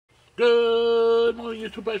Good morning,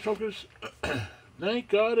 YouTube Ice Smokers. Thank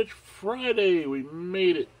God it's Friday. We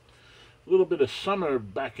made it. A little bit of summer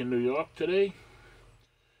back in New York today.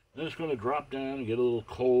 Then it's going to drop down and get a little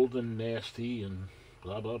cold and nasty and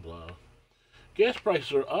blah, blah, blah. Gas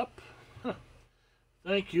prices are up. Huh.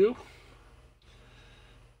 Thank you.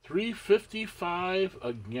 $3.55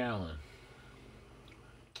 a gallon.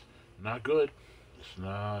 Not good. It's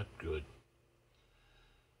not good.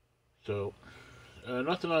 So,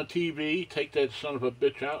 nothing on TV. Take that son of a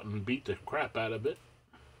bitch out and beat the crap out of it.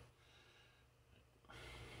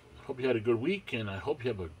 Hope you had a good week, and I hope you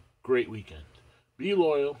have a great weekend. Be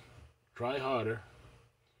loyal. Try harder.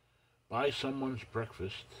 Buy someone's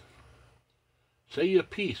breakfast. Say your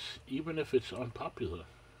piece, even if it's unpopular.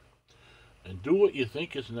 And do what you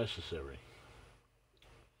think is necessary.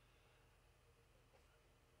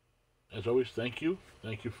 As always, thank you.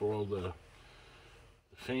 Thank you for all the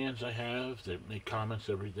fans I have that make comments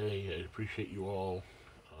every day. I appreciate you all.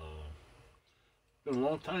 It's been a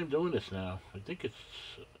long time doing this now.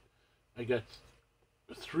 I got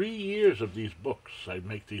 3 years of these books. I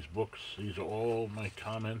make these books. These are all my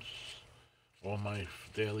comments, all my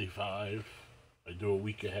daily 5. I do a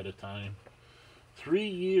week ahead of time. 3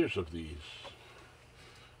 years of these.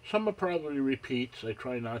 Some are probably repeats. I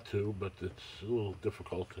try not to, but it's a little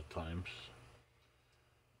difficult at times.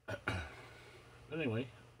 But anyway,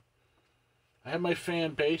 I have my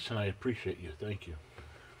fan base, and I appreciate you. Thank you.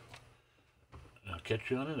 I'll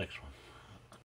catch you on the next one.